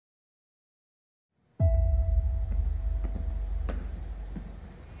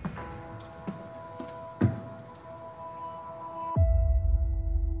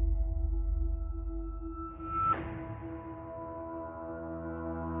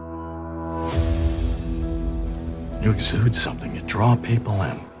You exude something. You draw people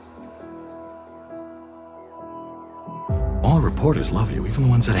in. All the reporters love you, even the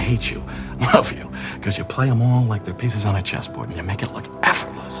ones that hate you love you, because you play them all like they're pieces on a chessboard and you make it look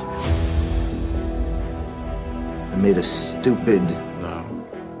effortless. I made a stupid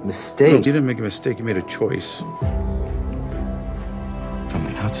mistake. No, you didn't make a mistake. You made a choice. From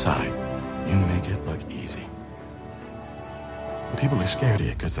the outside, you make it look easy. And people are scared of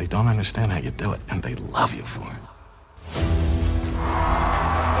you because they don't understand how you do it, and they love you for it.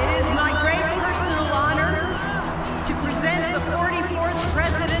 It is my great personal honor to present the 44th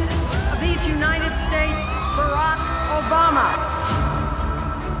President of these United States, Barack Obama.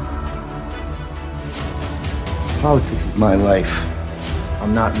 Politics is my life.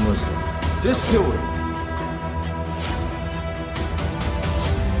 I'm not Muslim. Just do it.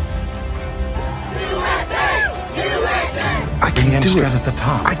 I can't do it. At the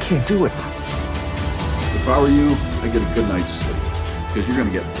top. I can't do it. If I were you, I'd get a good night's sleep. Because you're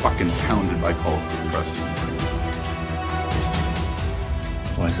gonna get fucking pounded by calls from the press.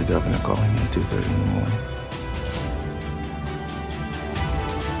 Why is the governor calling me at 2:30 in the morning?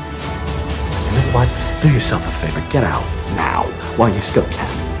 You know what? Do yourself a favor. Get out now while you still can.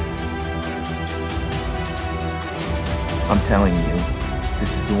 I'm telling you,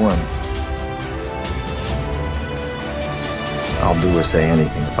 this is the one. I'll do or say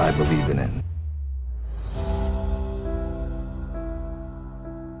anything if I believe in it.